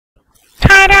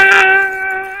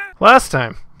Last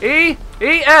time. E,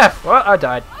 F. Well, I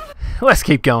died. Let's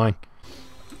keep going.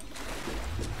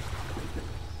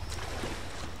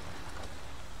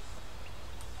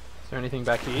 Is there anything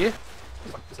back here?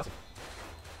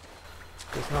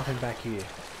 There's nothing back here.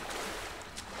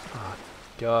 Oh,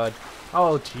 God.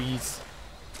 Oh, jeez.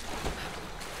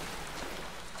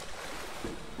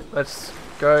 Let's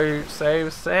go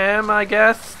save Sam, I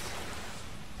guess.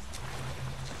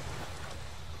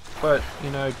 But, you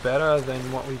know, better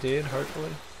than what we did, hopefully.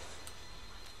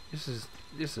 This is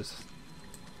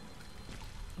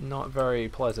not very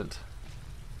pleasant.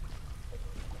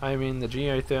 I'm in the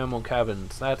geothermal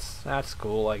caverns. That's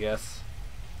cool, I guess.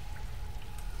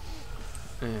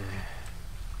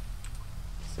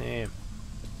 Sam.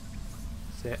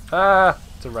 Ah,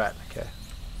 it's a rat. Okay.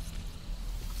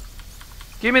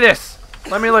 Give me this.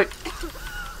 Let me loot.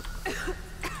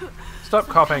 Stop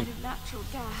coughing. Natural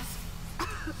gas.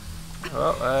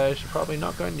 Well, I should probably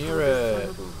not go near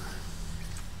it.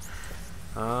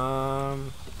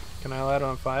 Can I light it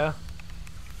on fire?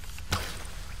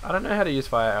 I don't know how to use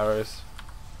fire arrows.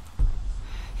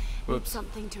 Need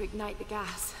something to ignite the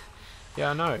gas.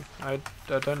 Yeah, I know. I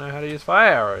don't know how to use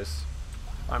fire arrows.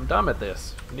 I'm dumb at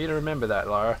this. You need to remember that,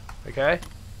 Lara. Okay?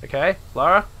 Okay?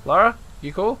 Lara? Lara?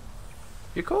 You cool?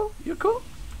 You cool? You cool?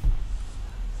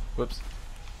 Whoops.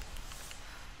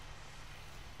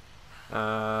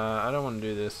 I don't want to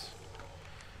do this.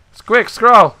 Quick,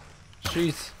 scroll!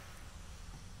 Jeez.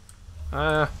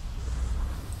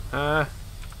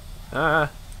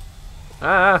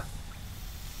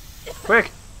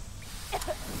 Quick!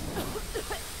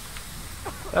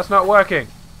 That's not working.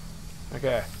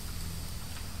 Okay.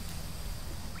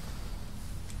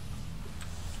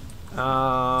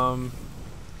 How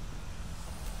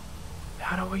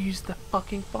do I use the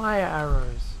fucking fire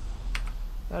arrows?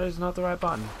 That is not the right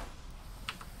button.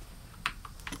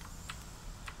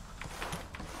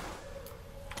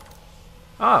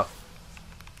 Oh.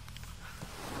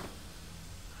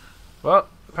 Well,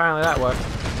 apparently that worked.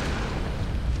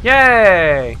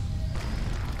 Yay!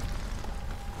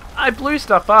 I blew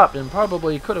stuff up and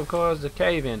probably could have caused a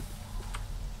cave in.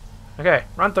 Okay,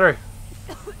 run through.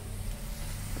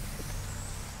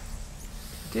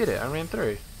 Did it, I ran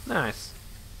through. Nice.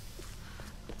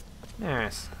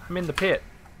 Nice. I'm in the pit.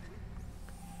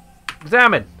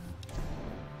 Examine!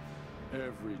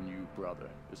 Every new brother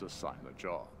is assigned a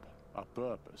job, a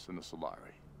purpose in the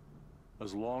Solari.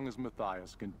 As long as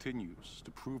Matthias continues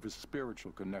to prove his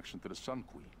spiritual connection to the Sun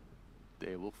Queen,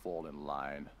 they will fall in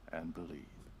line and believe.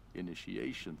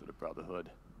 Initiation to the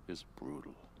Brotherhood is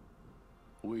brutal.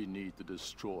 We need to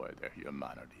destroy their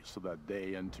humanity so that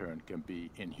they in turn can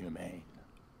be inhumane.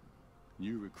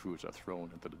 New recruits are thrown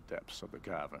into the depths of the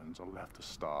caverns or left to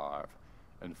starve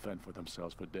and fend for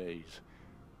themselves for days,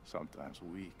 sometimes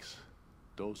weeks.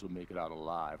 Those who make it out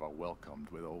alive are welcomed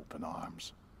with open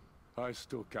arms. I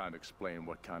still can't explain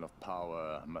what kind of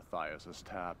power Matthias has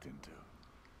tapped into,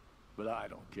 but I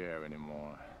don't care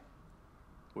anymore.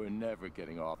 We're never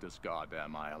getting off this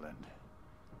goddamn island.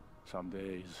 Some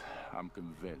days, I'm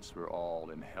convinced we're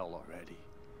all in hell already.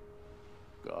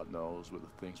 God knows with the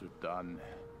things we've done,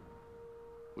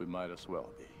 we might as well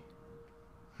be.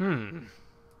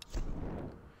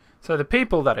 So the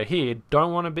people that are here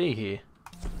don't want to be here.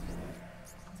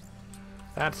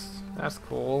 That's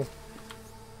cool.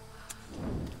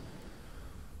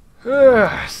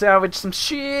 Salvage some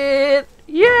shit!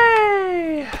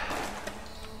 Yay!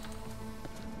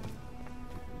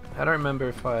 I don't remember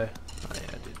if I... Oh yeah,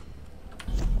 I did.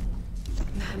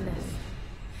 Madness.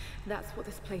 That's what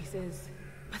this place is.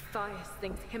 Matthias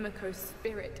thinks Himiko's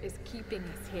spirit is keeping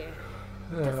us here.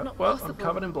 That's not well, possible. I'm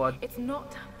covered in blood. It's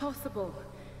not possible.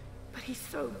 But he's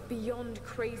so beyond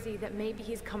crazy that maybe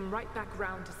he's come right back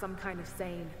round to some kind of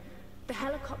sane. The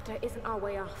helicopter isn't our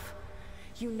way off.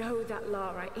 You know that,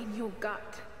 Lara, in your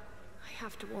gut. I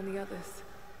have to warn the others.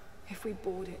 If we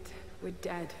board it, we're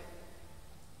dead.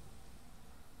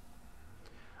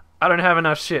 I don't have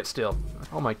enough shit still.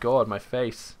 Oh my god, my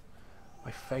face.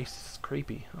 My face is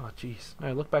creepy. Oh jeez.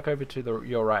 No, look back over to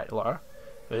your right, Lara.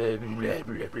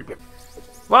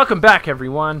 Welcome back,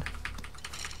 everyone.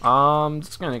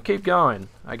 Just gonna keep going,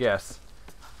 I guess.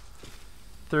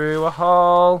 Through a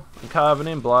hole, and covered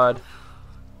in blood.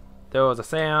 There was a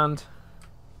sound.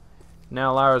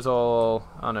 Now Lara's all...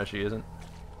 Oh no, she isn't.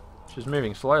 She's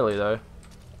moving slowly though.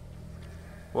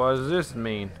 What does this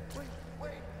mean?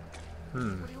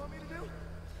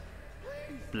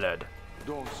 Blood.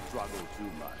 Don't struggle too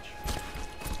much.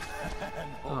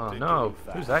 Oh no,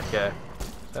 who's that guy?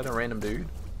 Is that a random dude?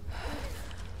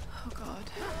 Oh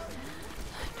god.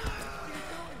 No.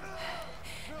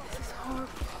 This is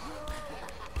horrible.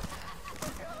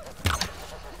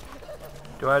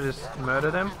 Do I just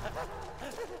murder them?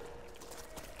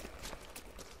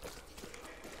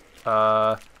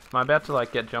 Am I about to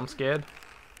like get jump scared?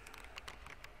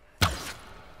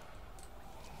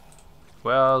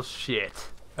 Well, shit.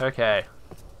 Okay.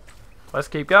 Let's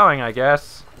keep going, I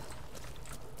guess.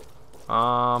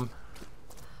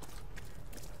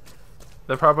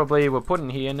 They probably were put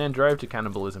in here and then drove to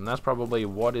cannibalism. That's probably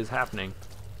what is happening.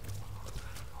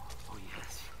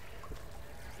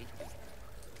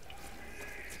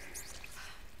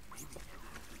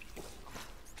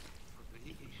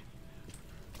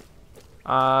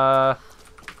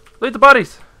 Loot the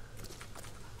bodies!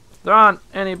 There aren't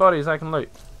any bodies I can loot.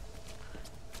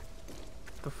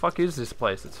 The fuck is this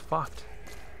place? It's fucked.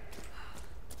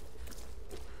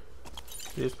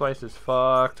 This place is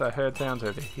fucked. I heard sounds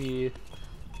over here.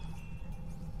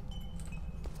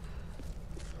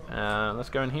 Let's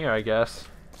go in here, I guess.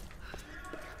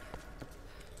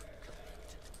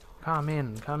 Come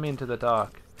into the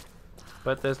dark.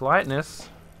 But there's lightness.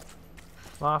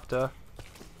 Laughter.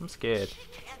 I'm scared.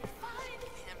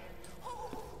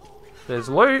 There's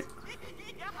loot.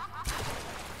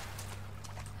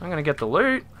 I'm gonna get the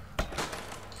loot.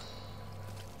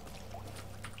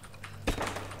 The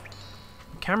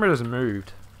camera just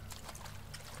moved.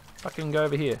 Fucking go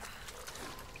over here.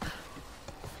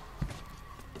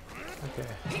 Okay.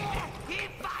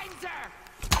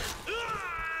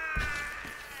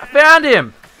 I found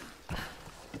him!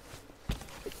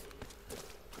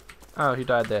 Oh, he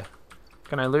died there.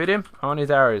 Can I loot him? I want his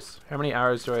arrows. How many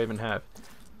arrows do I even have?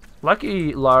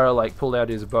 Lucky Lara like pulled out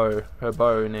his bow, her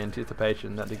bow in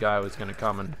anticipation that the guy was gonna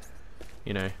come and,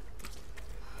 you know,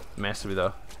 mess with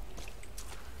her.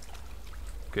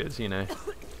 'Cause, you know.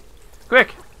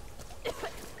 Quick!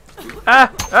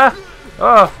 Ah! Ah!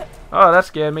 Oh! Oh, that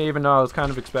scared me even though I was kind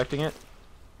of expecting it.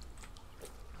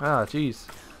 Ah, jeez.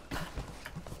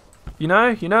 You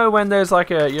know when there's like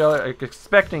you're like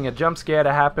expecting a jump scare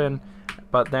to happen,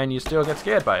 but then you still get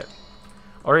scared by it.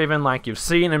 Or even like you've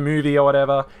seen a movie or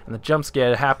whatever, and the jump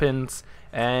scare happens,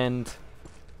 and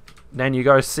then you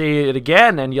go see it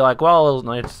again, and you're like, well,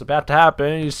 it's about to happen,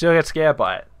 and you still get scared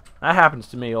by it. That happens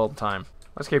to me all the time.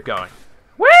 Let's keep going.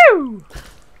 Woo!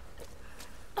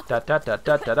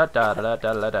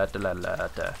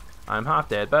 I'm half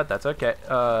dead, but that's okay.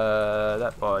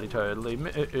 That body totally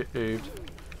moved.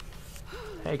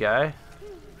 Hey, guy.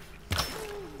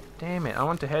 Damn it, I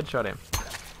want to headshot him.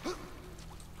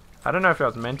 I don't know if I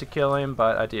was meant to kill him,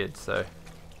 but I did, so.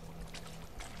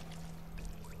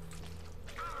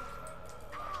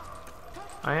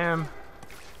 I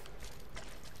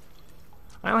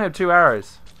only have 2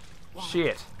 arrows.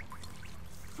 Shit.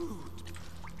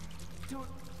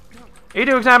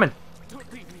 E2 examine!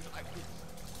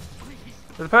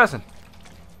 There's a person.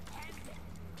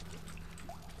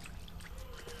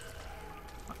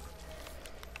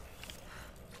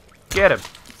 Get him.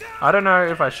 I don't know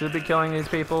if I should be killing these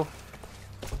people,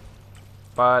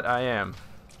 but I am.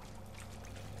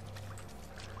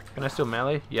 Can I still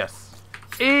melee? Yes.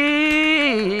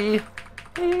 Getting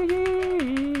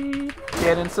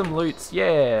some loots.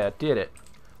 Yeah, did it.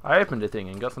 I opened a thing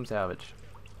and got some salvage.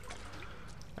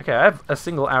 Okay, I have a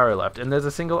single arrow left, and there's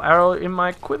a single arrow in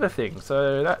my quiver thing,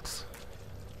 so that's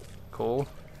cool.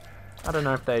 I don't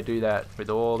know if they do that with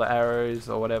all the arrows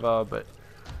or whatever, but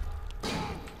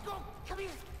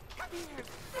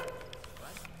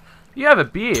you have a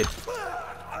beard.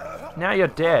 Now you're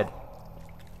dead.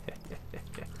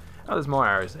 Oh, there's more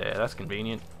arrows there. That's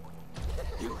convenient.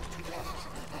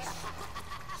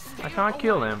 I can't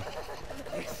kill them.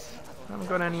 I haven't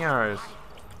got any arrows.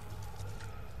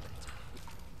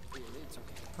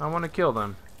 I want to kill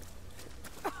them.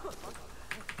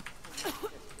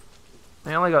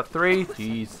 I only got 3.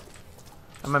 Jeez.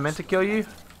 Am I meant to kill you?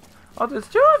 Oh, there's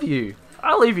 2 of you.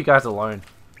 I'll leave you guys alone.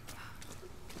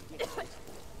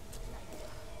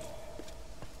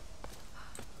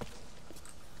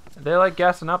 They're like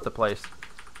gassing up the place.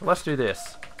 Let's do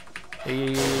this.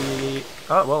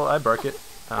 Oh, well, I broke it.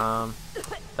 That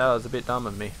was a bit dumb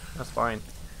of me. That's fine.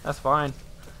 That's fine.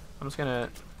 I'm just gonna...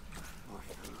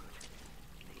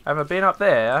 I haven't been up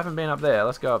there. I haven't been up there.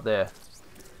 Let's go up there.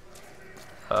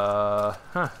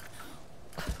 Huh.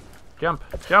 Jump.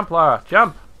 Jump, Lara.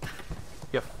 Jump!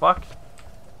 You fuck.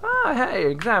 Ah,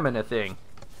 hey, examine the thing.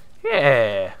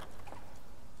 Yeah.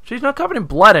 She's not covered in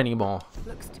blood anymore.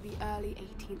 Looks to be early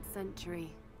 18th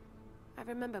century. I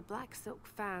remember black silk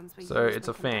fans were So used it's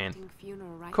a when fan. conducting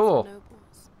funeral rites Cool. for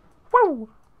nobles. Woo!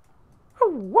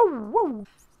 Woo, woo, woo.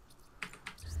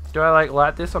 Do I like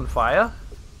light this on fire?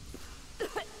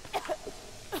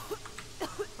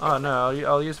 Oh no,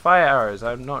 I'll use fire arrows.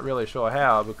 I'm not really sure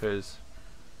how because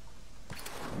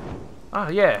Oh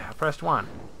yeah, I pressed 1.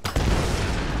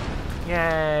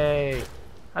 Yay!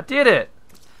 I did it!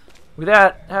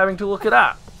 Without having to look it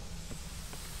up.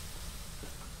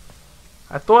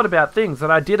 I thought about things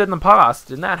that I did in the past,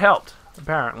 and that helped,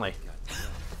 apparently.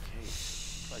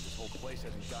 Like this whole place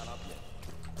hasn't gone up yet.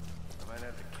 I might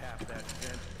have to cap that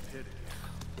vent and hit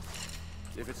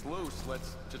it. If it's loose,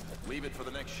 let's just leave it for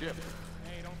the next ship.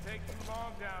 Hey, don't take too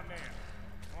long down there.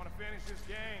 I want to finish this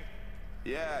game.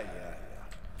 Yeah.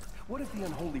 What if the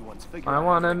unholy ones figure I out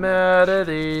want to murder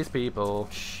these people.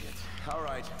 Shit. All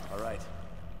right.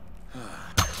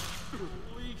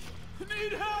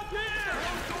 Need help here!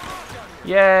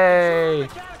 Yay!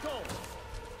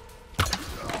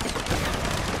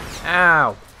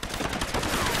 Ow!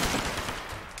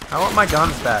 I want my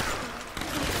guns back.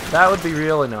 That would be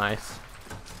really nice.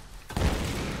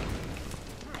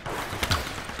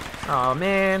 Oh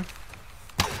man.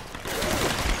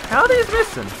 How are these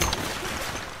missing?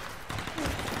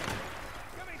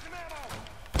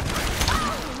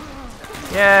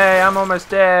 Yay, I'm almost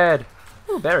dead.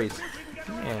 Ooh, berries.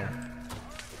 Yeah.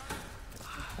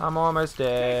 I'm almost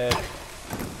dead.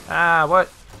 Ah,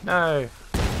 what? No.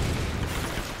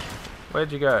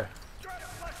 Where'd you go?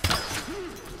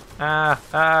 I'm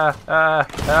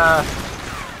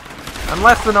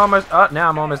less than almost... Oh, now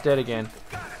I'm almost dead again.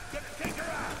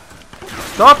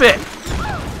 Stop it!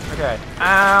 Okay.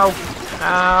 Ow.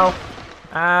 Ow.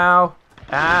 Ow.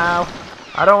 Ow.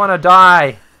 I don't want to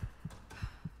die.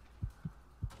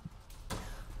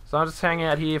 So I'll just hang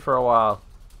out here for a while.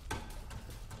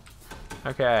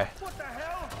 Okay. What the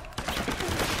hell?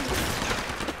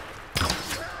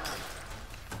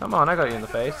 Come on, I got you in the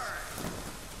face.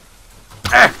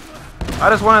 Ah! I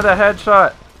just wanted a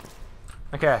headshot.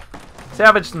 Okay.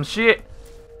 Salvage some shit.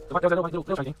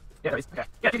 Yeah,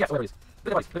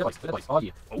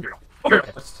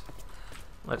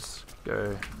 let's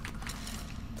go.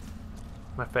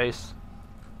 My face.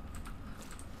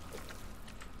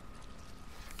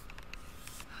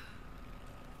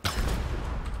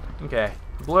 Okay.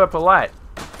 Blew up a light.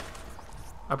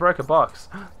 I broke a box.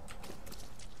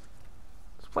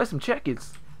 Let's play some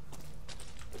checkers.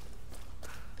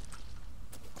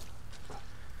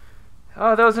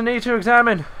 Oh, there was a need to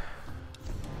examine.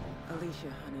 Alicia,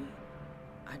 honey,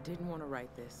 I didn't want to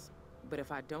write this, but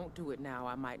if I don't do it now,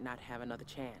 I might not have another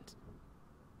chance.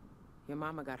 Your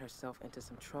mama got herself into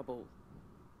some trouble,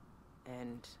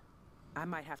 and I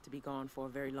might have to be gone for a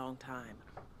very long time.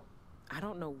 I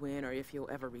don't know when or if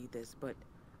you'll ever read this, but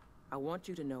I want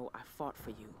you to know I fought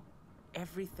for you.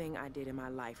 Everything I did in my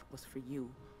life was for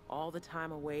you. All the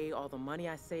time away, all the money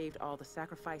I saved, all the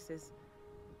sacrifices.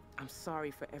 I'm sorry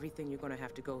for everything you're gonna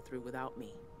have to go through without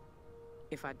me.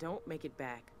 If I don't make it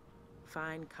back,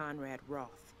 find Conrad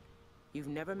Roth. You've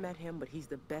never met him, but he's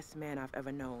the best man I've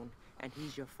ever known, and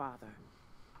he's your father.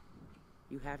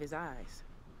 You have his eyes.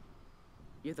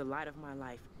 You're the light of my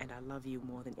life, and I love you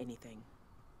more than anything.